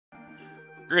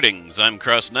Greetings, I'm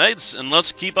CrossKnights, and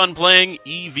let's keep on playing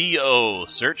E.V.O.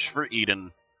 Search for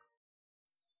Eden.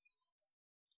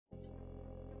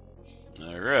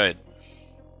 Alright.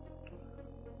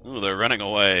 Ooh, they're running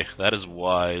away. That is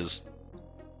wise.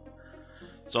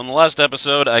 So in the last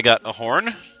episode, I got a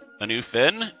horn, a new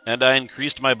fin, and I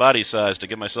increased my body size to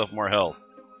give myself more health.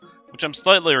 Which I'm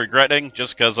slightly regretting,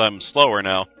 just because I'm slower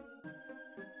now.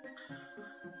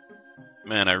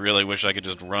 Man, I really wish I could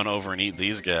just run over and eat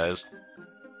these guys.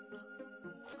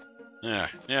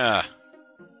 Yeah.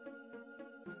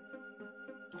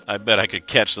 I bet I could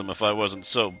catch them if I wasn't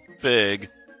so big.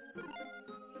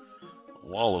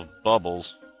 Wall of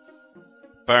bubbles.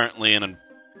 Apparently an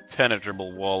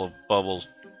impenetrable wall of bubbles.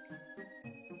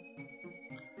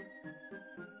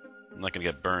 I'm not gonna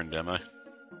get burned, am I?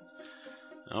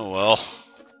 Oh well.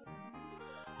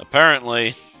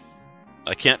 Apparently,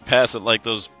 I can't pass it like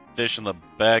those fish in the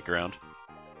background.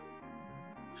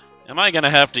 Am I gonna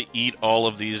have to eat all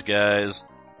of these guys?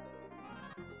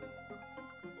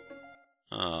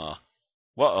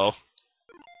 Uh-oh.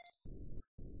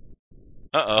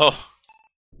 Uh-oh.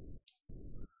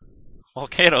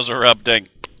 Volcanoes erupting.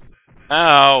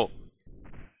 Ow.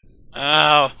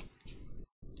 Ow.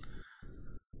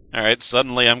 Alright,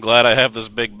 suddenly I'm glad I have this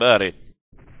big body.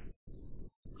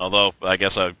 Although, I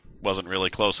guess I wasn't really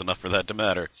close enough for that to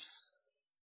matter.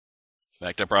 In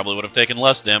fact, I probably would have taken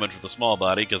less damage with a small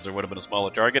body, because there would have been a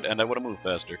smaller target, and I would have moved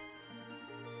faster.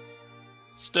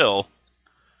 Still,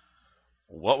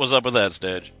 what was up with that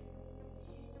stage?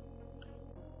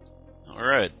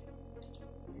 Alright.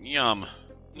 Yum.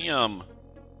 Yum.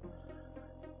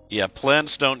 Yeah,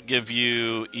 plants don't give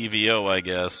you E.V.O, I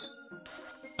guess.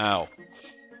 Ow.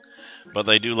 But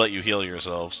they do let you heal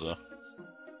yourself, so...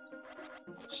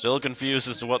 Still confused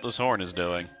as to what this horn is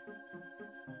doing.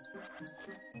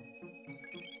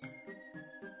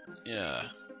 Yeah.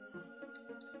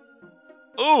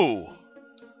 Ooh!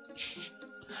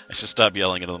 I should stop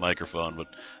yelling into the microphone, but...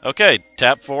 Okay,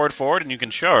 tap forward, and you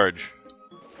can charge.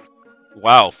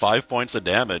 Wow, 5 points of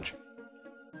damage.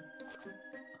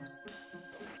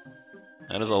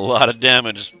 That is a lot of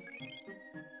damage.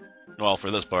 Well,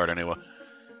 for this part, anyway.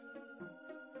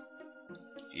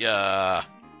 Yeah.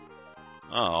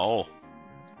 Oh.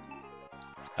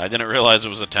 I didn't realize it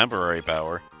was a temporary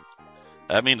power.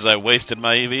 That means I wasted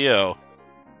my E.V.O.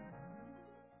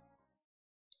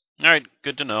 Alright,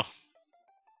 good to know.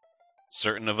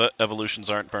 Certain evolutions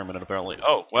aren't permanent, apparently.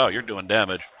 Oh, wow, you're doing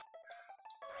damage.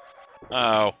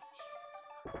 Ow.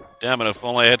 Damn it, if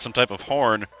only I had some type of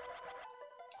horn.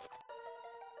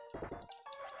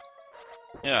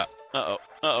 Yeah. Uh-oh.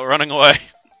 Uh-oh, running away.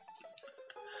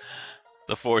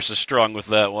 The force is strong with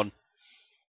that one.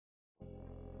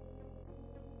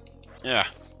 Yeah.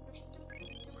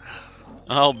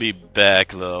 I'll be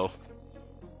back, though.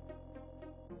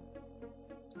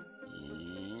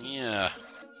 Yeah.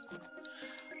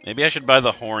 Maybe I should buy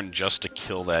the horn just to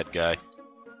kill that guy.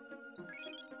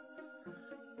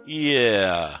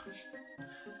 Yeah.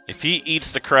 If he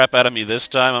eats the crap out of me this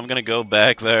time, I'm gonna go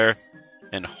back there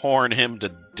and horn him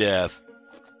to death.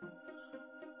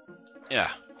 Yeah.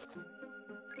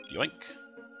 Yoink.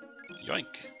 Yoink.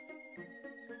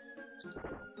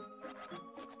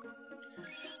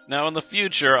 Now, in the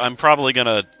future, I'm probably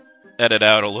gonna edit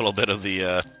out a little bit of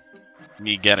the,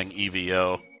 me getting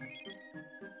E.V.O.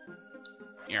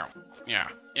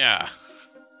 Yeah.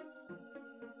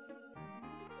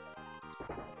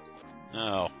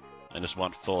 Oh, I just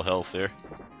want full health here.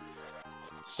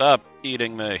 Stop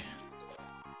eating me.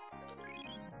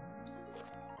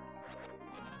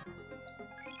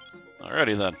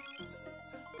 Alrighty then.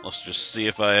 Let's just see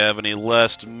if I have any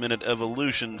last-minute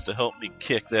evolutions to help me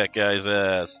kick that guy's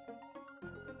ass.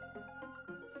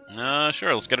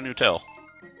 Sure, let's get a new tail.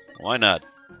 Why not?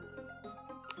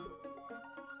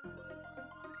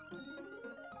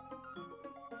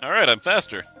 Alright, I'm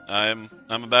faster. I'm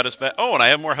about as fast. Oh, and I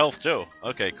have more health too.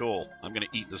 Okay, cool. I'm gonna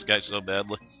eat this guy so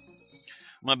badly.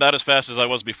 I'm about as fast as I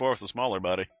was before with the smaller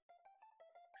body.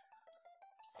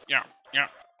 Yeah.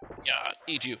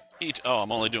 Eat you. Eat. Oh,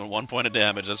 I'm only doing 1 point of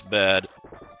damage. That's bad.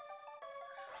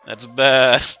 That's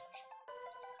bad.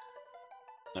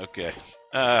 Okay.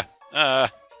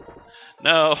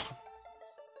 No.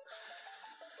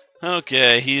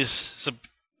 Okay, he's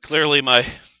clearly my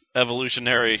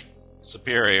evolutionary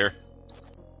superior.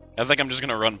 I think I'm just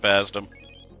gonna run past him.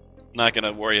 Not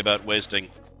gonna worry about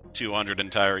wasting 200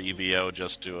 entire E.V.O.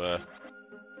 just to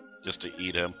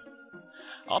eat him.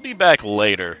 I'll be back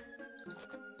later.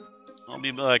 I'll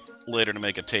be back later to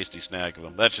make a tasty snack of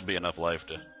him. That should be enough life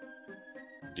to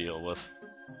deal with.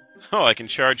 Oh, I can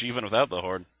charge even without the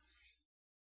horn.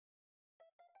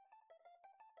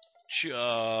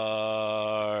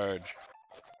 Charge!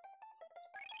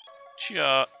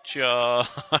 Charge!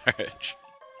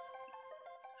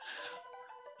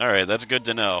 Alright, that's good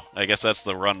to know. I guess that's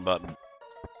the run button.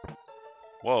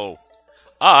 Whoa.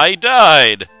 I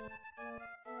died!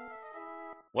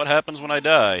 What happens when I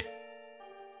die?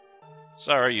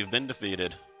 Sorry, you've been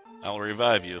defeated. I'll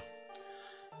revive you.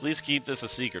 Please keep this a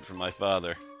secret from my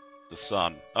father. The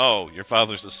sun. Oh, your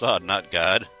father's the sun, not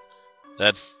God.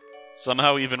 That's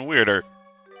somehow even weirder.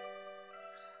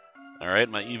 Alright,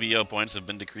 my E.V.O points have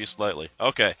been decreased slightly.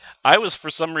 Okay, I was for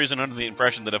some reason under the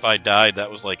impression that if I died,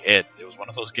 that was like it. It was one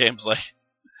of those games like,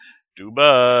 too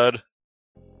bad.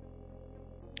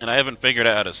 And I haven't figured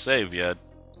out how to save yet.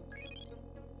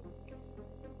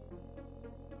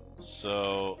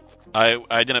 So,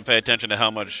 I didn't pay attention to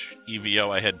how much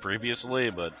E.V.O I had previously,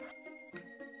 but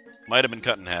might have been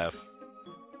cut in half.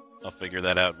 I'll figure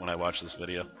that out when I watch this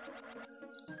video.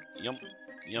 Yum,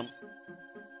 yum.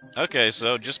 Okay,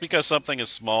 so just because something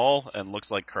is small and looks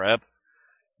like crap,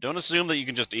 don't assume that you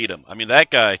can just eat him. I mean,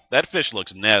 that fish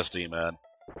looks nasty, man.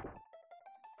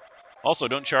 Also,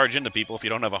 don't charge into people if you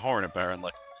don't have a horn,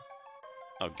 apparently.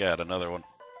 Oh god, another one.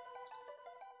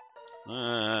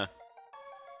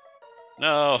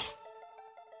 No.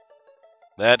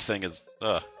 That thing is,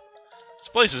 This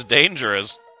place is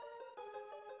dangerous.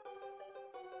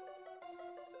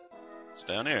 It's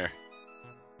down here.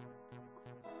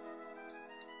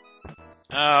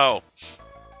 Ow.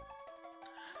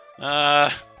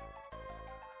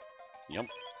 Yep.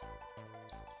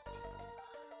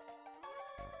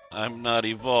 I'm not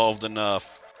evolved enough.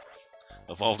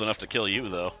 Evolved enough to kill you,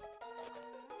 though.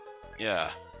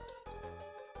 Yeah.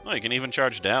 Oh, you can even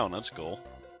charge down. That's cool.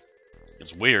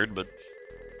 It's weird, but...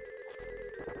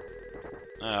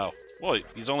 Ow. Whoa,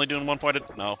 he's only doing 1 point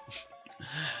at... No.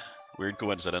 Weird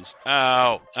coincidence.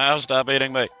 Ow. Ow, stop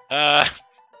eating me.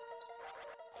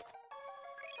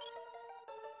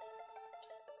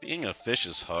 Being a fish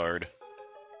is hard.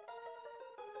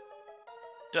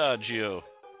 Dodge you.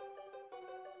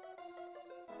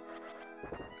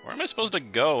 Where am I supposed to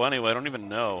go anyway? I don't even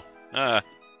know.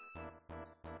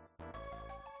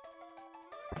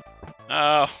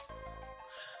 Oh.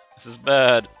 This is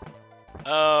bad.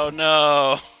 Oh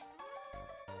no.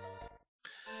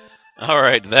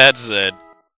 Alright, that's it.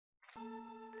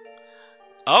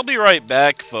 I'll be right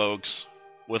back, folks,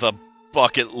 with a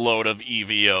bucket load of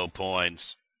E.V.O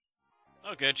points.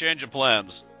 Okay, change of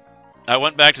plans. I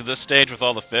went back to this stage with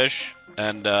all the fish,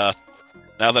 and now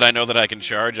that I know that I can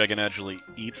charge, I can actually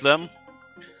eat them.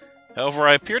 However,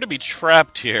 I appear to be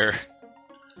trapped here.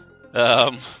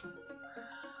 I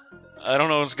don't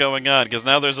know what's going on, because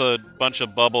now there's a bunch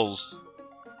of bubbles.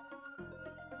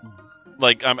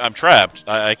 Like, I'm trapped.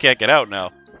 I can't get out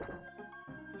now.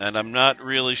 And I'm not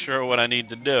really sure what I need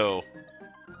to do.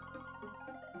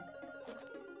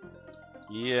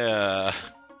 Yeah.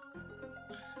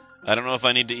 I don't know if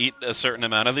I need to eat a certain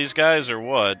amount of these guys or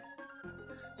what.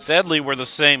 Sadly, we're the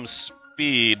same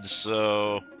speed,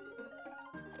 so...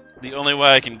 the only way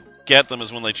I can get them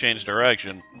is when they change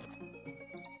direction.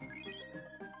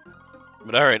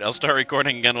 But alright, I'll start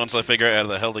recording again once I figure out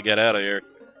how the hell to get out of here.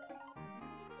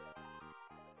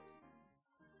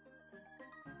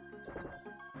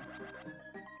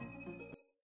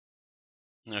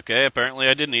 Okay, apparently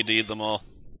I did need to eat them all.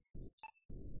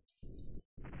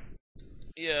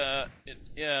 Yeah.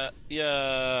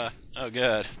 Oh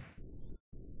god.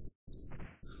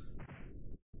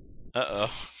 Uh-oh.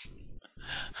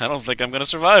 I don't think I'm gonna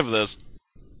survive this.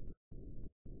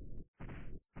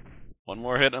 One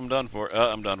more hit, I'm done for.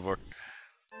 I'm done for.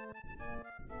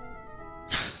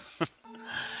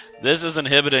 This is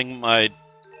inhibiting my...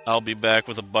 I'll be back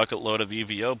with a bucket load of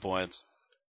E.V.O points.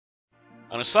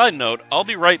 On a side note, I'll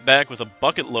be right back with a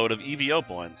bucket load of E.V.O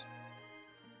points.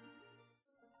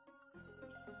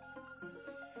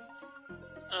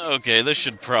 Okay, this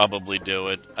should probably do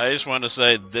it. I just want to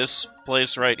say, this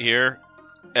place right here,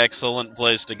 excellent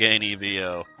place to gain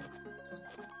E.V.O.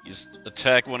 You just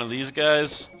attack one of these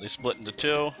guys, they split into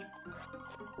two.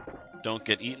 Don't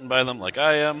get eaten by them like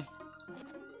I am.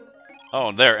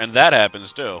 Oh, there, and that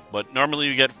happens too. But normally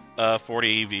you get 40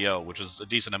 E.V.O, which is a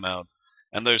decent amount.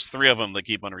 And there's 3 of them that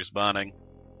keep on respawning.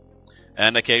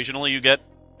 And occasionally you get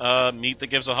meat that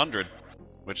gives 100,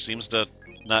 which seems to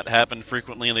not happen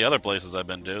frequently in the other places I've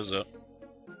been to, so...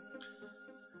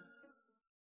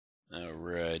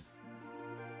 Alright.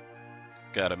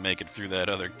 Gotta make it through that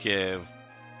other cave.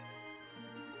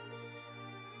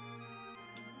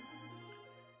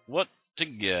 What to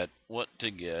get? What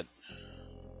to get?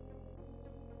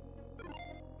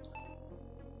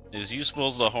 As useful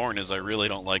as the horn is, I really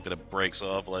don't like that it breaks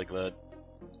off like that.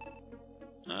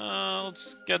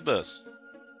 let's get this.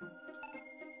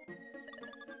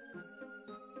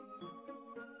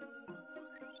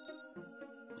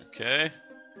 Okay.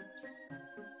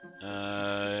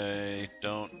 I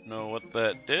don't know what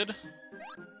that did.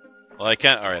 Well, I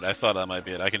can't. Alright, I thought that might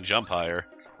be it. I can jump higher.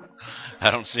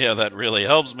 I don't see how that really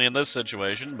helps me in this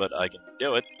situation, but I can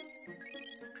do it.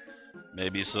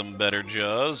 Maybe some better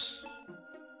jaws.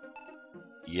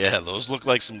 Yeah, those look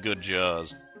like some good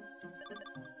jaws.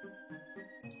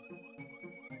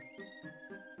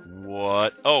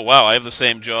 What? Oh, wow, I have the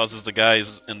same jaws as the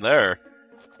guys in there.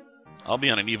 I'll be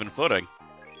on an even footing.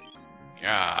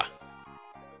 Yeah.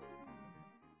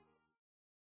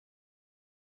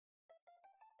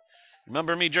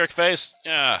 Remember me, jerkface?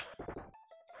 Yeah.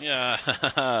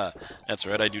 Yeah. That's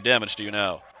right, I do damage to you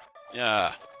now.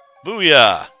 Yeah.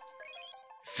 Booyah!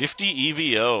 50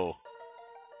 E.V.O.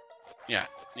 Yeah,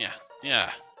 yeah, yeah.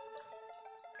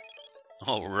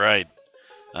 Alright.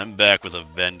 I'm back with a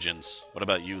vengeance. What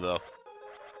about you, though?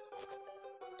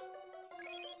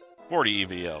 40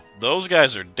 E.V.O. Those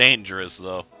guys are dangerous,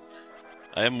 though.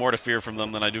 I have more to fear from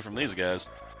them than I do from these guys.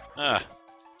 Ah.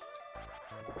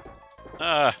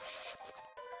 Ah.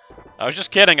 I was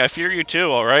just kidding. I fear you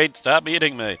too, alright? Stop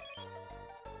eating me.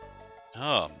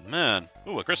 Oh, man.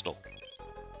 Ooh, a crystal.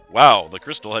 Wow, the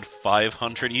crystal had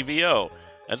 500 E.V.O.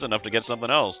 That's enough to get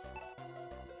something else.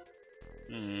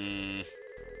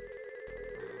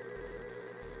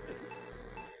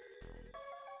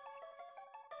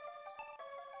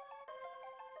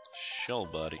 Shell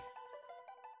body.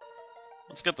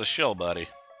 Let's get the shell body.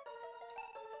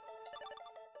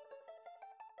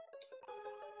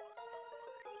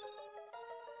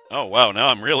 Oh, wow, now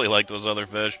I'm really like those other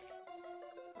fish.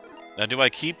 Now, do I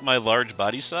keep my large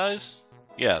body size?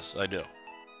 Yes, I do.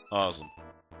 Awesome.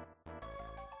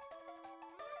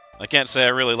 I can't say I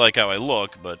really like how I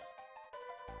look, but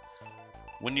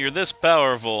when you're this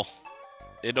powerful,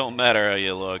 it don't matter how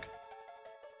you look.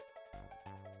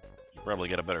 You probably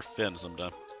get a better fin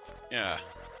sometime. Yeah.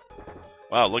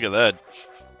 Wow, look at that.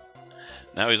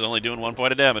 Now he's only doing 1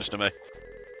 point of damage to me.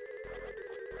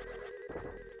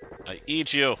 I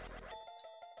eat you.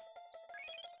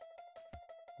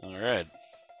 Alright.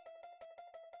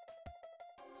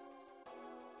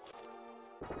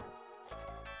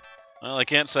 Well, I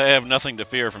can't say I have nothing to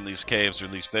fear from these caves or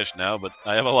these fish now, but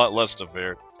I have a lot less to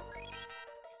fear.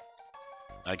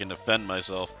 I can defend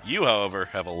myself. You, however,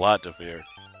 have a lot to fear.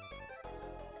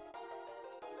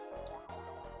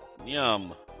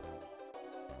 Yum.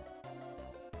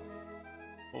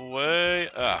 Away.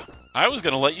 Ah, I was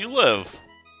gonna let you live.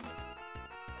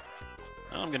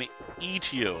 Now I'm gonna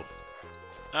eat you.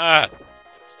 Ah,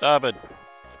 stop it.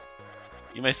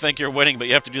 You may think you're winning, but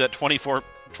you have to do that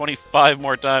 25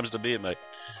 more times to beat me.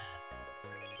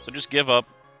 So just give up.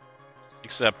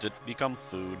 Accept it. Become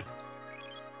food.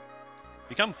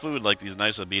 Become food like these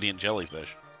nice obedient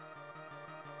jellyfish.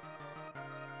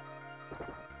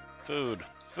 Food.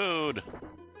 Food.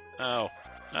 Ow.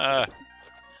 Ah.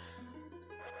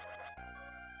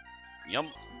 Yum.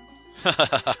 Ha ha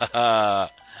ha ha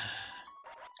ha.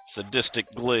 Sadistic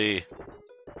glee.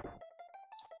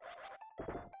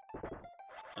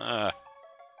 Ah.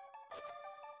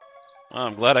 Oh,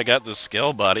 I'm glad I got this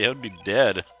scale body. I would be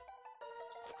dead.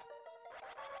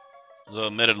 So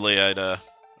admittedly,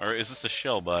 or is this a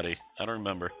shell body? I don't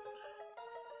remember.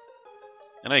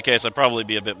 In any case, I'd probably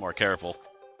be a bit more careful.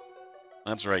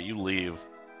 That's right, you leave.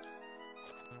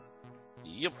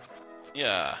 Yep.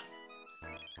 Yeah.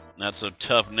 Not so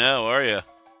tough now, are ya?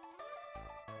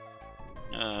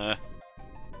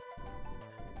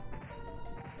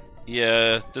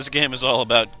 Yeah, this game is all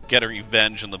about getting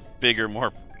revenge on the bigger,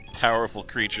 more powerful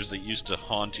creatures that used to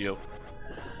haunt you.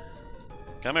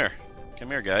 Come here. Come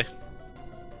here, guy.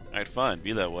 Alright, fine.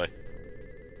 Be that way.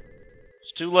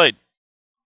 It's too late.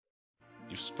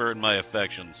 You've spurred my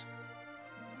affections.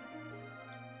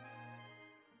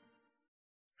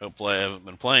 Hopefully I haven't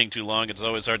been playing too long. It's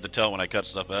always hard to tell when I cut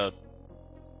stuff out.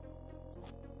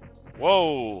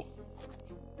 Whoa!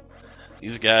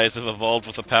 These guys have evolved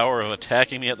with the power of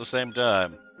attacking me at the same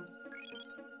time.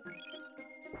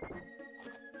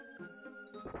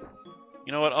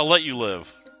 You know what? I'll let you live.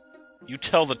 You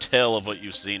tell the tale of what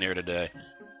you've seen here today.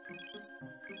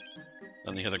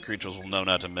 Then the other creatures will know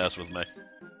not to mess with me.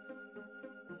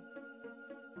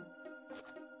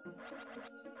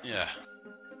 Yeah.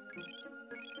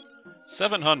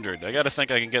 700. I gotta think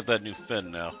I can get that new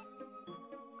fin now.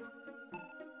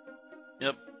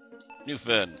 Yep. New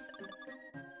fin.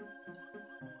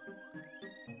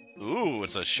 Ooh,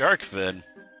 it's a shark fin.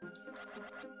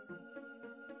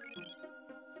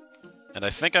 And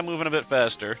I think I'm moving a bit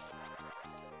faster.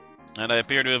 And I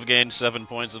appear to have gained 7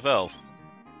 points of health.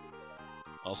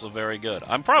 Also very good.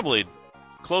 I'm probably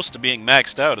close to being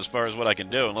maxed out as far as what I can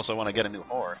do, unless I want to get a new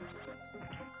horn.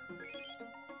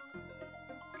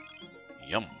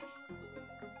 Yum.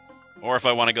 Or if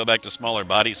I want to go back to smaller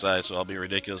body size so I'll be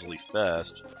ridiculously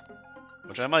fast.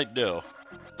 Which I might do.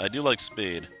 I do like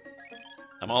speed.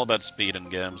 I'm all about speed in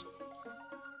games.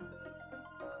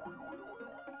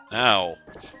 Ow.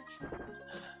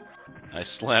 I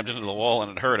slammed into the wall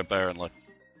and it hurt, apparently.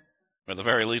 Or at the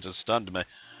very least, it stunned me.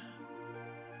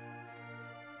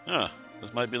 Huh.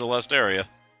 This might be the last area.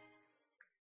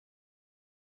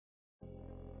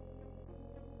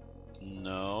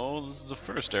 No, this is the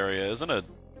first area, isn't it?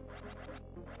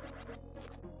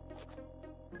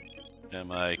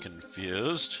 Am I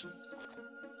confused?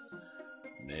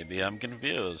 Maybe I'm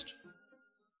confused.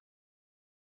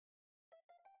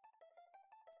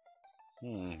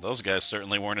 Those guys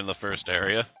certainly weren't in the first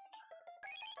area.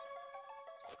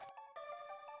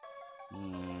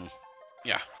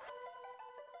 Yeah.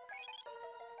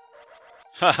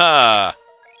 Haha!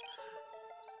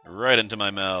 Right into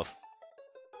my mouth.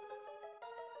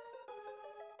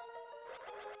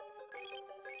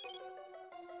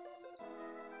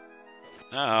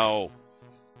 Ow.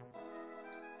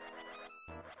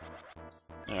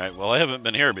 Alright, well I haven't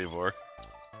been here before.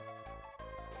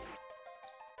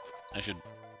 I should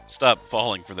stop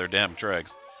falling for their damn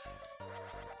tricks.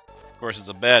 Of course, it's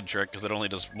a bad trick because it only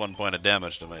does 1 point of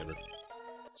damage to me, but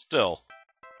still.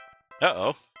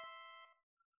 Uh-oh.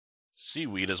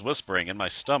 Seaweed is whispering in my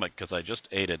stomach because I just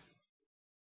ate it.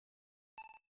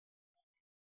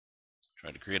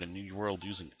 Trying to create a new world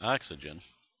using oxygen.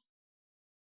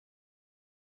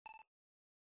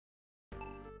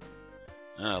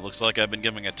 Looks like I've been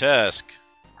given a task.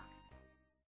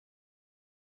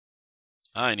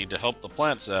 I need to help the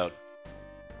plants out.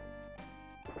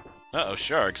 Uh-oh,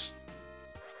 sharks.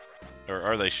 Or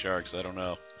are they sharks? I don't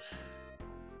know.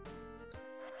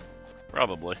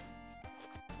 Probably.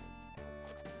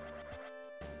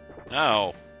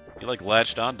 Ow. He, like,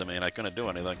 latched onto me and I couldn't do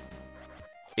anything.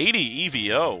 80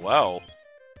 E.V.O, wow.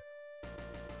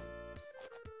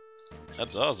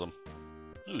 That's awesome.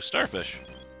 Ooh, starfish.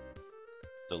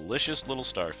 Delicious little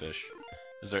starfish.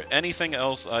 Is there anything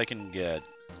else I can get?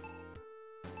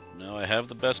 No, I have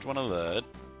the best one of that.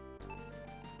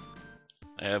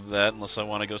 I have that unless I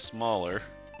want to go smaller.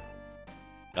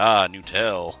 Ah, new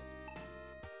tail.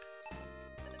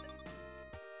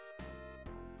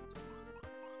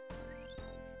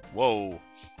 Whoa.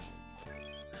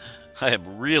 I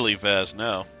am really fast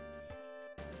now.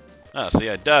 Ah, see,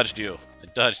 I dodged you. I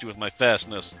dodged you with my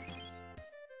fastness.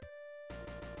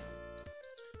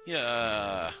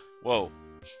 Yeah. Whoa.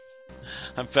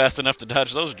 I'm fast enough to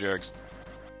dodge those jerks.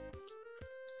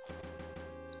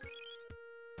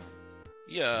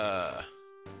 Yeah.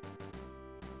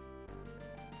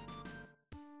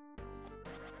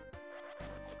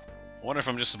 I wonder if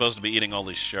I'm just supposed to be eating all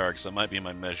these sharks. That might be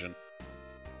my mission.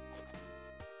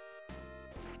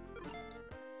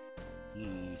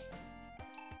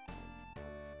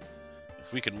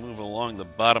 If we could move along the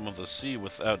bottom of the sea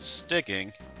without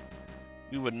sticking,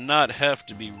 we would not have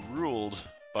to be ruled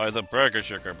by the burger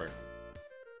sugar bird.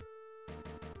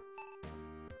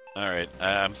 Alright,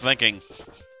 I'm thinking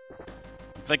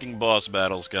boss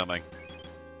battle's coming.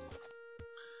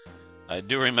 I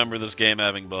do remember this game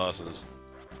having bosses.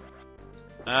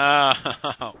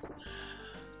 Ow!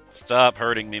 Stop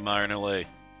hurting me minorly.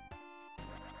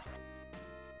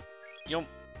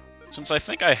 Since I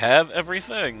think I have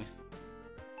everything,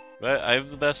 but I have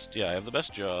the best. Yeah, I have the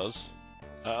best jaws.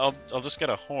 I'll just get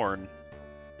a horn.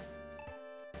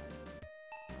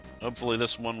 Hopefully,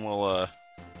 this one will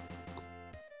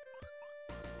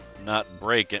not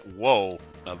break it. Whoa!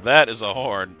 Now that is a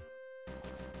horn.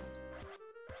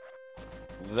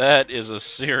 That is a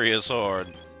serious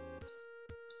horn.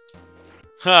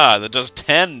 Ha! That does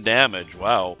 10 damage.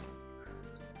 Wow.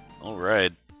 All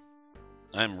right.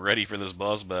 I'm ready for this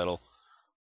boss battle.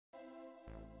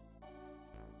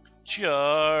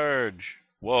 Charge!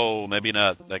 Whoa, maybe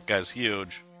not. That guy's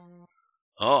huge.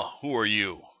 Oh, who are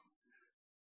you?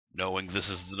 Knowing this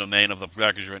is the domain of the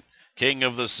Prakrishant, King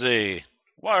of the Sea.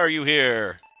 Why are you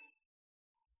here?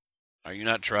 Are you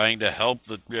not trying to help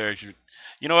the...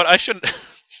 You know what, I shouldn't...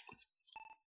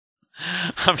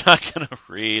 I'm not gonna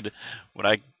read when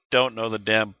I don't know the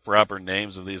damn proper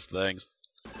names of these things.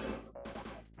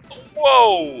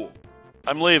 Whoa!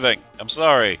 I'm leaving. I'm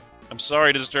sorry. I'm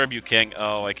sorry to disturb you, King.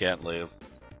 Oh, I can't leave.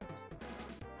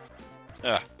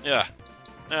 Yeah.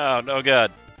 Oh, no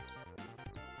god.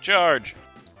 Charge!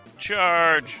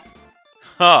 Charge!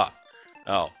 Huh.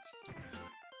 Oh.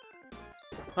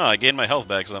 Huh, I gained my health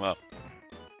back somehow.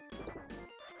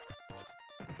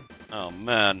 Oh,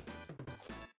 man.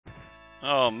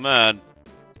 Oh, man.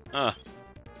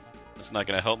 That's not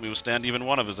gonna help me withstand even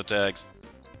one of his attacks.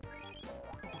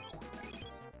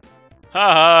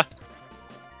 Ha ha!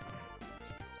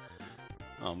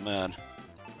 Oh, man.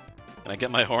 Can I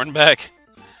get my horn back?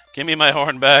 Give me my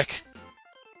horn back!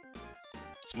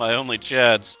 It's my only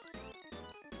chance.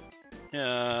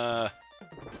 Yeah.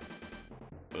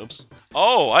 Oops.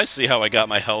 Oh, I see how I got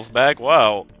my health back.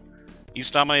 Wow.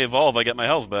 Each time I evolve, I get my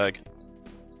health back.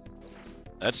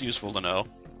 That's useful to know.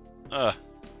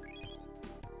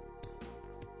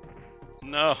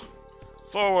 No.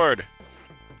 Forward!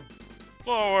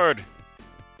 Forward!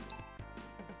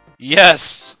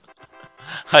 Yes!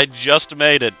 I just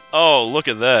made it. Oh, look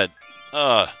at that.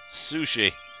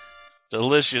 Sushi.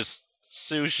 Delicious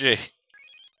sushi.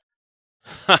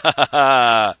 Ha ha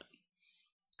ha!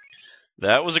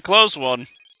 That was a close one.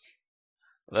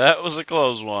 That was a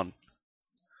close one.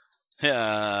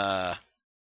 Yeah.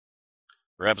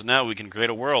 Perhaps now we can create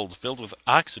a world filled with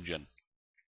oxygen.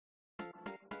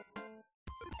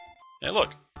 Hey,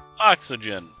 look.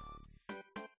 Oxygen.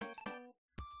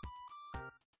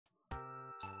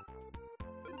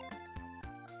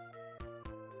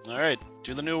 Alright,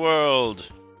 to the new world.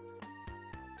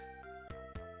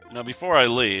 Now, before I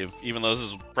leave, even though this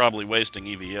is probably wasting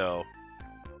E.V.O,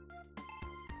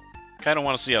 kind of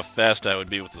want to see how fast I would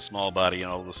be with the small body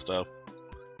and all this stuff.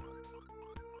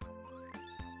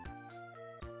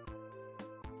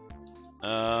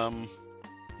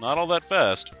 Not all that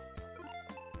fast.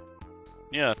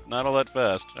 Yeah, not all that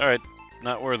fast. Alright,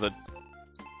 not worth it.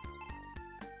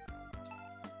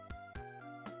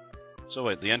 So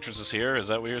wait, the entrance is here? Is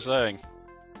that what you're saying?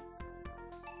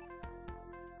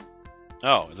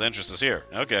 Oh, the entrance is here.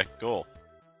 Okay, cool.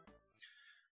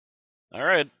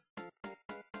 Alright.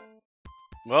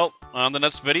 Well, on the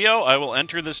next video, I will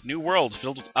enter this new world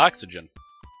filled with oxygen.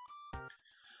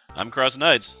 I'm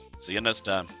CrossKnights. See you next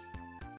time.